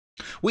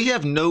We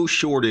have no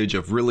shortage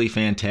of really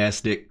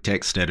fantastic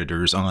text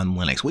editors on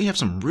Linux. We have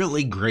some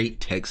really great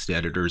text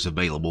editors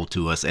available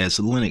to us as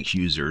Linux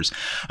users.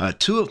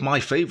 Two of my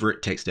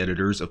favorite text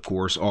editors, of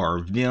course, are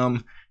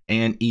Vim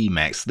and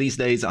Emacs. These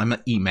days, I'm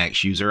an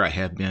Emacs user. I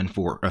have been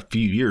for a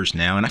few years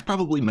now, and I've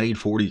probably made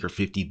 40 or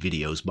 50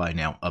 videos by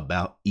now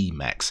about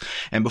Emacs.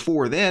 And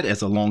before that,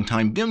 as a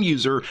longtime Vim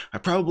user, I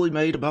probably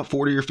made about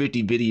 40 or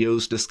 50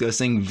 videos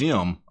discussing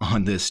Vim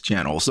on this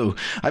channel. So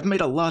I've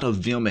made a lot of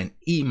Vim and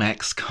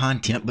Emacs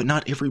content, but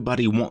not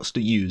everybody wants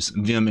to use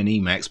Vim and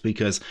Emacs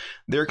because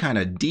they're kind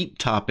of deep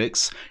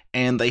topics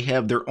and they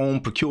have their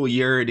own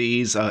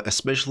peculiarities,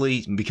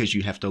 especially because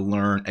you have to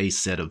learn a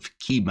set of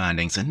key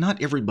bindings, and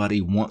not everybody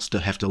wants to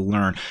have to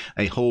learn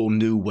a whole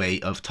new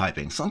way of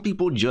typing. Some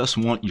people just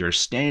want your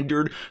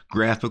standard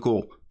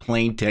graphical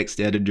plain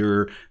text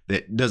editor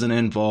that doesn't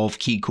involve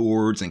key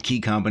chords and key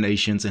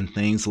combinations and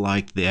things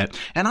like that.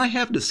 And I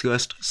have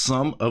discussed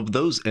some of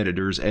those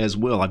editors as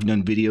well. I've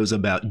done videos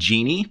about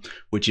Genie,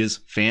 which is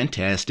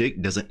fantastic.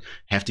 Doesn't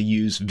have to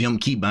use Vim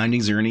key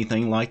bindings or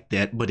anything like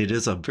that, but it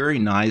is a very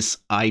nice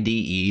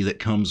IDE that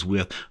comes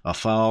with a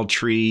file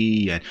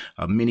tree and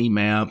a mini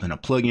map and a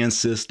plugin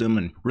system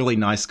and really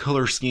nice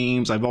color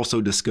schemes. I've also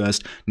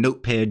discussed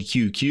Notepad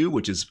QQ,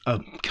 which is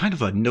a kind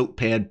of a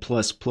Notepad++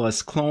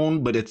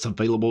 clone, but it's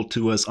available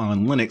to us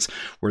on Linux,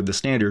 where the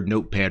standard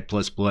Notepad++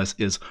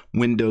 is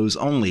Windows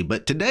only.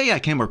 But today I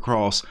came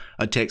across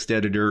a text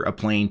editor, a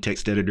plain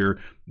text editor,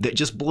 that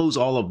just blows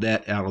all of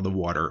that out of the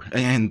water.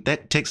 And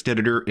that text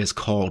editor is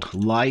called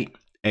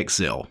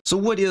Lite-XL. So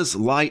what is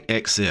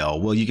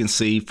Lite-XL? Well, you can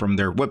see from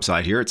their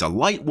website here, it's a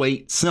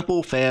lightweight,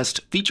 simple, fast,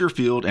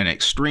 feature-filled, and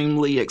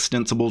extremely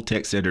extensible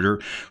text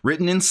editor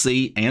written in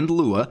C and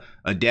Lua,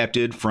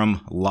 adapted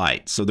from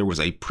Lite. So there was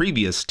a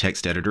previous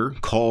text editor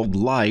called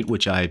Lite,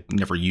 which I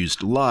never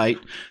used Lite.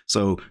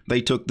 So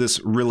they took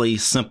this really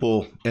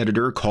simple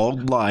editor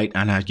called Lite,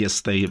 and I guess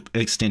they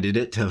extended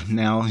it to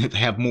now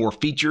have more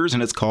features,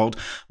 and it's called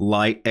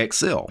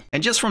Lite-XL.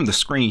 And just from the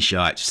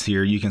screenshots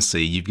here, you can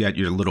see you've got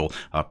your little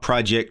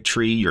project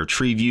tree, your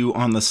tree view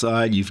on the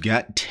side. You've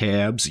got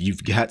tabs,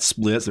 you've got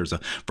splits. There's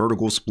a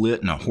vertical split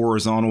and a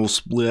horizontal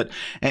split,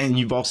 and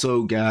you've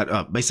also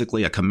got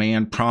basically a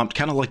command prompt,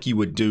 kind of like you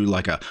would do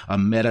like a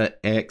meta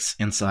X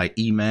inside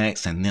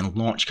Emacs, and then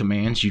launch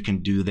commands. You can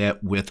do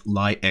that with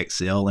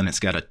Lite-XL, and it's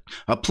got a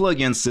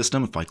plugin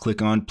system. If I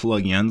click on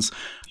plugins,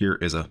 here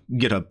is a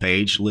GitHub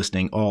page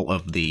listing all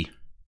of the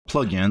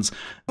plugins.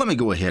 Let me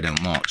go ahead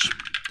and launch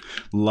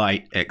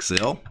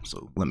Lite-XL.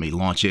 So let me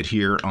launch it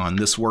here on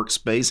this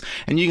workspace,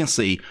 and you can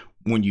see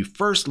when you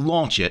first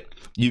launch it,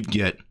 you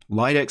get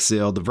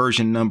Lite-XL, the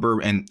version number,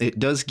 and it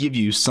does give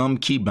you some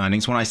key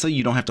bindings. When I say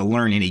you don't have to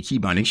learn any key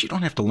bindings, you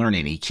don't have to learn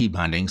any key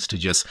bindings to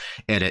just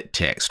edit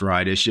text,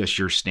 right? It's just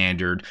your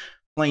standard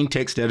plain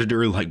text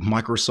editor like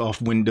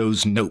Microsoft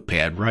Windows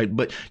Notepad, right?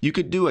 But you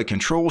could do a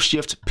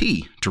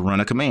Control-Shift-P to run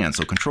a command.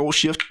 So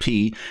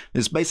Control-Shift-P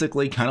is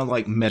basically kind of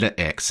like meta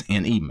X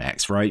in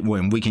Emacs, right?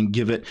 When we can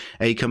give it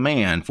a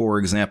command. For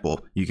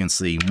example, you can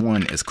see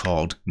one is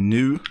called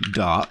new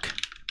doc.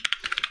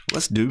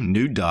 Let's do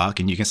new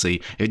doc, and you can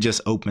see it just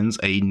opens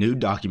a new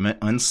document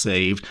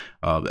unsaved,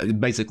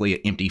 basically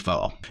an empty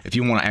file. If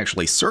you want to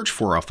actually search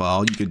for a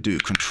file, you could do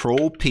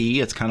Control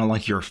P. It's kind of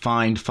like your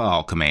find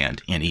file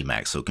command in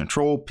Emacs. So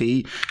Control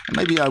P, and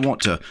maybe I want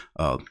to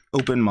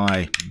open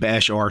my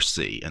bash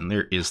RC, and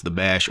there is the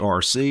bash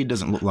RC.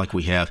 Doesn't look like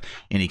we have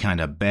any kind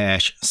of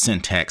bash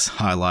syntax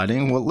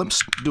highlighting. Well,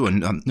 let's do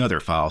another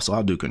file. So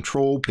I'll do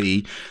Control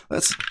P.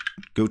 Let's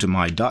go to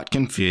my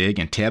 .config,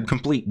 and tab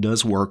complete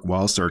does work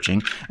while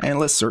searching. And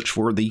let's search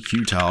for the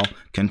qtile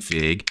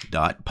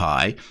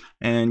config.py,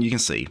 and you can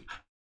see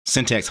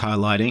syntax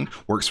highlighting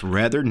works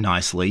rather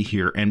nicely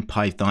here in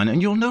Python.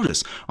 And you'll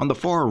notice on the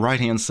far right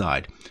hand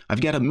side,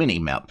 I've got a mini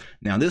map.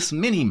 Now this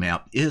mini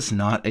map is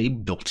not a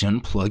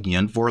built-in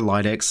plugin for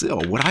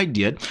Lite-XL. What I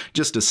did,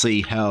 just to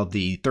see how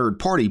the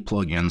third-party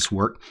plugins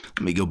work,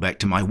 let me go back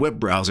to my web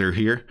browser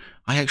here.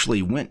 I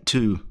actually went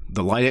to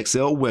the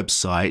Lite-XL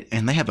website,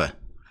 and they have a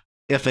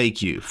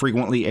FAQ,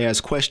 frequently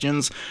asked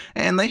questions,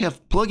 and they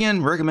have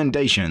plugin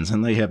recommendations,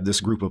 and they have this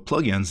group of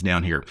plugins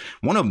down here.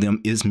 One of them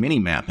is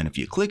Minimap, and if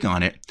you click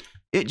on it,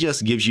 it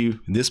just gives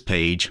you this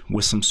page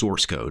with some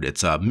source code.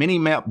 It's a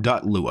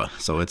minimap.lua,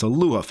 so it's a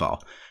Lua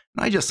file.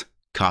 And I just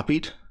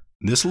copied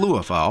this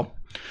Lua file,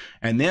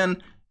 and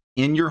then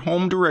in your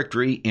home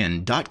directory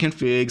in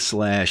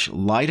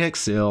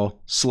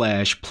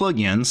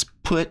 .config/Lite-XL/plugins,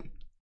 put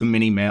the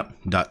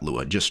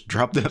minimap.lua. Just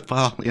drop that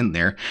file in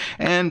there,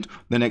 and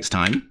the next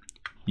time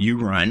you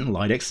run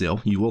Lite-XL,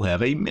 you will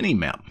have a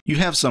mini-map. You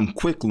have some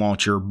quick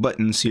launcher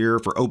buttons here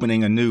for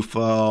opening a new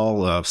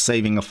file,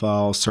 saving a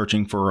file,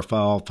 searching for a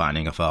file,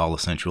 finding a file,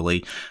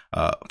 essentially,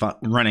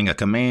 running a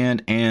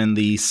command, and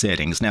the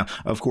settings. Now,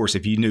 of course,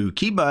 if you knew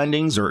key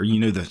bindings or you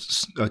knew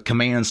the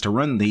commands to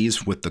run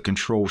these with the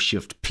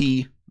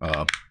Control-Shift-P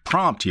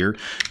prompt here,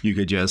 you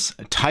could just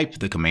type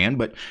the command.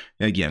 But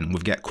again,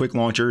 we've got quick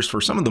launchers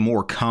for some of the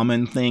more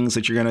common things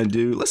that you're going to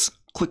do. Let's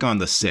click on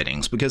the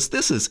settings, because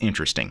this is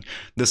interesting.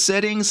 The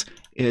settings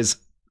is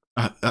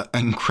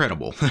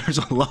Incredible. There's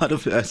a lot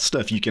of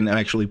stuff you can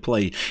actually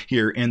play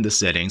here in the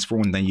settings. For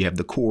one thing, you have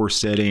the core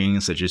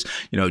settings, such as,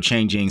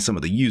 changing some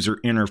of the user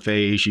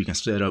interface. You can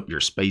set up your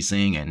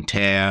spacing and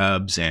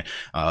tabs and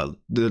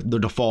the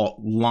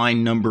default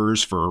line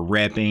numbers for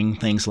wrapping,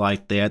 things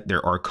like that.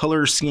 There are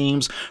color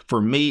schemes. For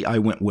me, I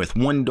went with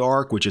one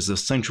dark, which is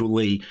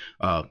essentially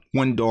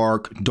one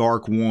dark,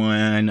 dark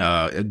one,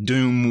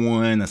 doom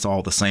one. That's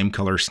all the same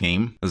color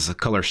scheme. This is a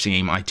color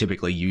scheme I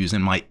typically use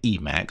in my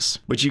Emacs.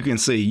 But you can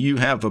see you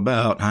have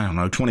about, I don't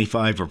know,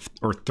 25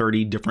 or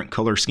 30 different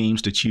color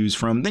schemes to choose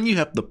from. Then you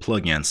have the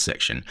plugin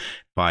section.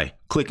 If I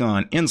click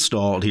on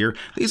installed here,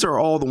 these are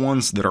all the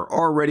ones that are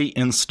already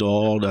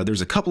installed.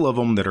 There's a couple of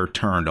them that are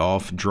turned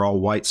off. Draw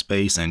white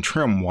space and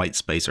trim white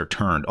space are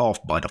turned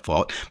off by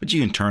default, but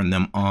you can turn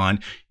them on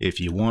if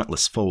you want.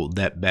 Let's fold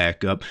that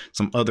back up.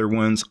 Some other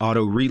ones,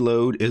 auto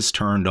reload is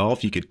turned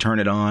off. You could turn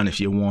it on if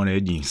you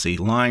wanted. You can see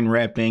line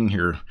wrapping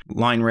here,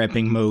 line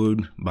wrapping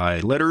mode by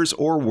letters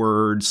or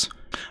words.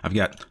 I've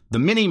got the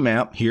mini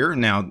map here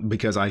now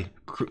because I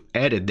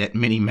added that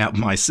mini map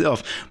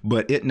myself,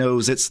 but it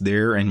knows it's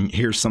there, and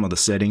here's some of the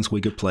settings we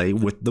could play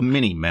with the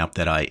mini map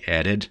that I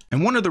added.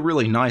 And one of the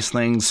really nice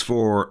things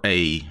for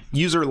a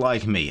user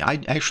like me,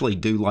 I actually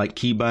do like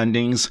key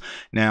bindings.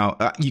 Now,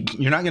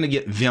 you're not going to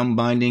get Vim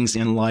bindings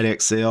in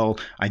Lite-XL.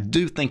 I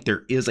do think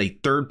there is a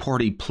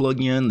third-party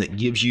plugin that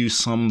gives you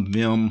some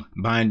Vim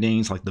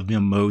bindings, like the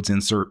Vim modes,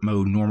 insert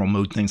mode, normal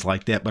mode, things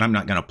like that, but I'm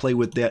not going to play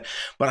with that.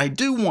 But I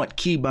do want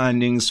key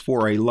bindings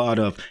for a lot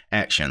of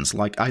actions.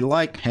 Like, I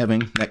like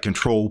having that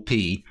Control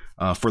P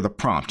for the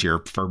prompt here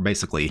for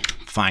basically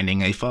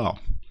finding a file.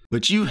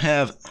 But you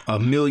have a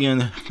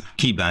million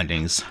key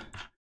bindings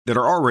that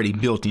are already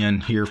built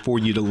in here for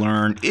you to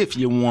learn if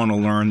you want to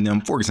learn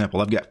them. For example,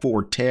 I've got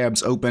 4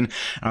 tabs open.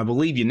 I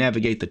believe you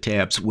navigate the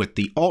tabs with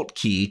the Alt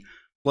key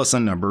plus a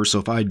number. So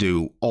if I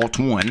do Alt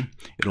 1,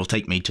 it'll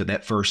take me to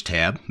that first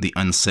tab, the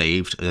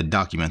unsaved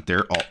document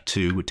there. Alt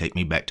 2 would take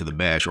me back to the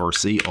bash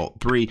RC.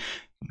 Alt 3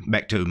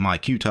 back to my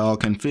Qtile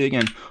config,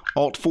 and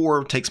Alt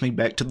 4 takes me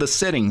back to the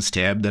settings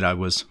tab that I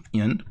was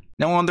in.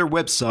 Now on their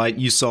website,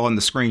 you saw in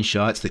the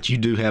screenshots that you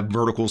do have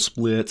vertical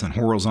splits and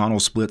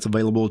horizontal splits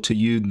available to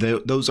you.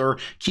 Those are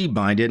key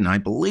binded, and I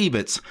believe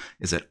is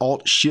it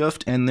Alt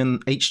Shift and then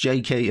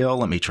HJKL?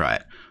 Let me try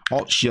it.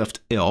 Alt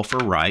Shift L for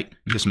right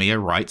gives me a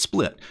right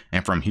split.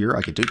 And from here,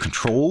 I could do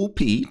Control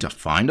P to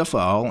find a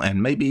file,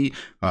 and maybe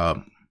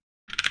I've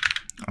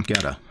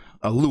got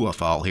a Lua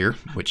file here,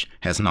 which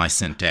has nice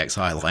syntax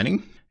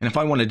highlighting. And if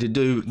I wanted to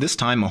do this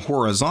time a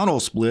horizontal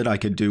split, I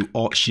could do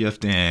Alt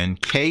Shift and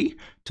K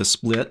to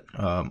split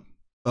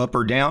up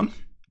or down.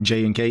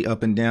 J and K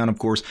up and down. Of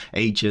course,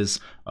 H is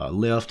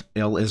left,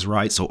 L is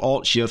right. So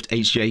Alt Shift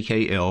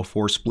HJKL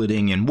for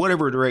splitting in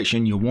whatever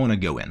direction you want to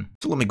go in.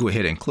 So let me go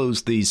ahead and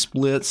close these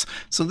splits.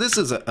 So this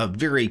is a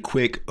very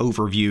quick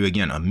overview.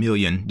 Again, a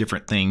million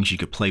different things you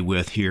could play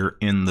with here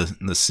in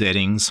the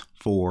settings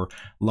for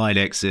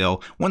Lite-XL.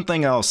 One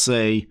thing I'll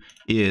say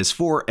is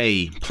for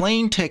a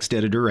plain text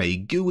editor, a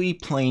GUI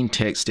plain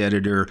text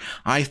editor,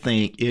 I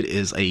think it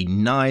is a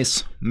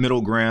nice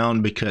middle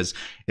ground because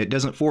it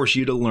doesn't force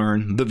you to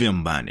learn the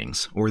Vim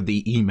bindings or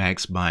the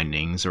Emacs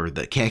bindings or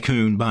the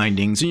Cocoon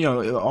bindings,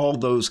 all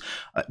those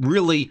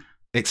really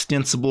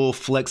extensible,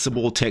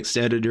 flexible text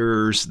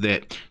editors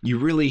that you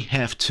really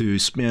have to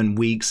spend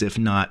weeks, if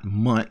not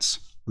months,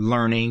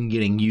 learning,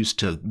 getting used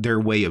to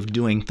their way of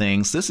doing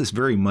things. This is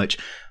very much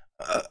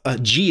a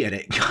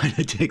gedit kind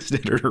of text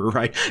editor,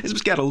 right?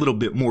 It's got a little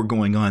bit more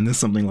going on than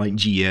something like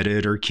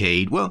gedit or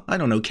Kate. Well, I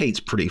don't know, Kate's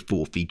pretty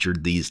full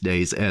featured these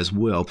days as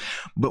well.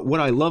 But what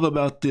I love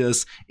about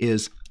this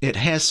is it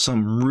has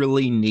some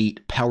really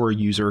neat power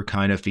user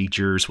kind of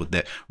features with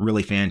that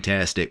really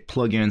fantastic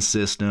plugin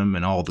system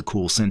and all the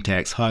cool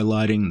syntax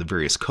highlighting, the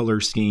various color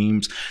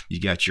schemes.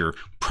 You got your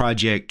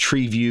project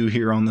tree view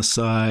here on the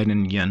side.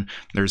 And again,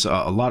 there's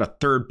a lot of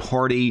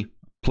third-party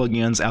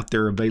plugins out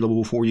there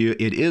available for you.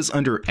 It is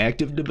under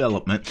active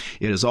development.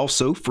 It is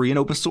also free and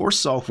open source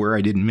software.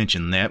 I didn't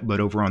mention that, but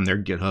over on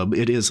their GitHub,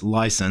 it is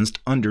licensed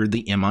under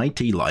the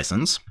MIT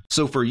license.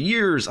 So for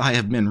years, I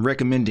have been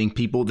recommending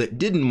people that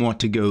didn't want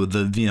to go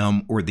the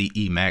Vim or the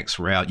Emacs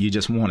route. You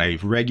just want a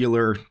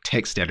regular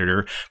text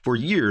editor. For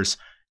years,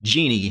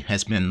 Genie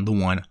has been the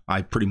one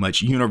I pretty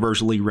much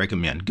universally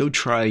recommend. Go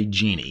try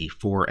Genie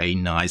for a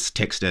nice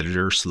text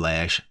editor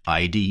 /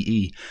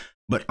 IDE.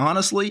 But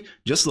honestly,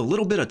 just a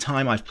little bit of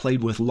time I've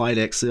played with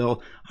Lite-XL,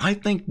 I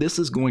think this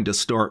is going to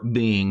start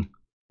being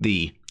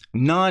the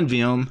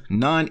non-Vim,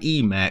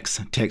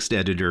 non-Emacs text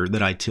editor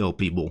that I tell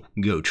people,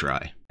 go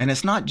try. And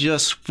it's not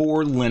just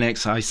for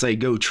Linux. I say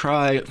go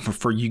try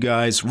for you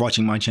guys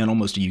watching my channel.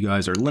 Most of you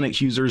guys are Linux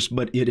users,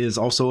 but it is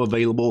also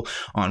available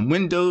on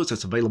Windows.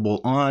 It's available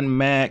on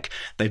Mac.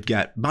 They've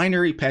got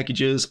binary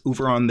packages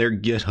over on their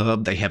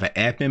GitHub. They have an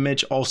app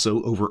image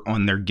also over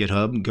on their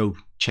GitHub. Go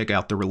check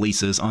out the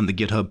releases on the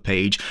GitHub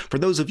page. For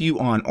those of you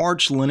on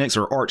Arch Linux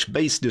or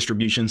Arch-based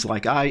distributions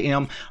like I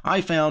am,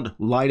 I found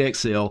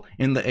Lite-XL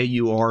in the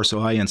AUR, so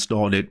I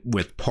installed it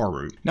with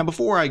Paru. Now,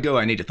 before I go,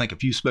 I need to thank a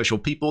few special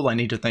people. I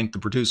need to thank the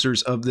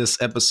producers of this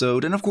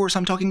episode, and of course,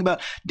 I'm talking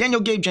about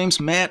Daniel, Gabe, James,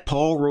 Matt,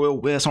 Paul, Royal,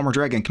 Wes, Armor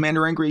Dragon,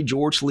 Commander Angry,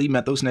 George, Lee,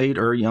 Methos, Nate,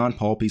 Jan,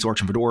 Paul, Peace,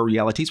 Arch, and Fedora,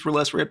 Realities for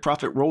Less, Red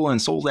Prophet,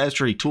 Roland, Souls,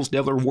 Astray, Tools,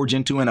 Devler,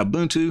 Wargento, and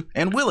Ubuntu,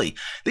 and Willie.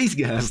 These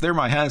guys, they're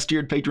my highest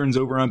tiered patrons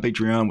over on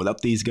Patreon.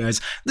 Without these guys,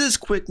 this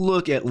quick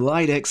look at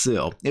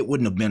Lite-XL, it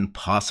wouldn't have been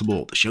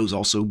possible. The show's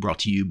also brought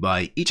to you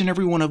by each and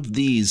every one of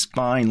these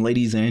fine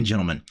ladies and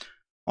gentlemen.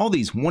 All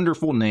these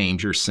wonderful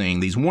names you're seeing,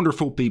 these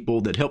wonderful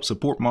people that help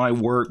support my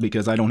work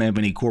because I don't have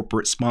any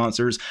corporate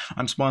sponsors.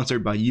 I'm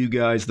sponsored by you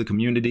guys, the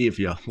community. If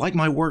you like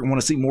my work and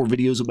want to see more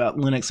videos about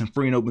Linux and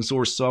free and open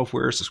source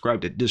software,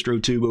 subscribe to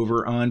DistroTube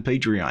over on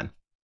Patreon.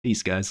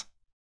 Peace, guys.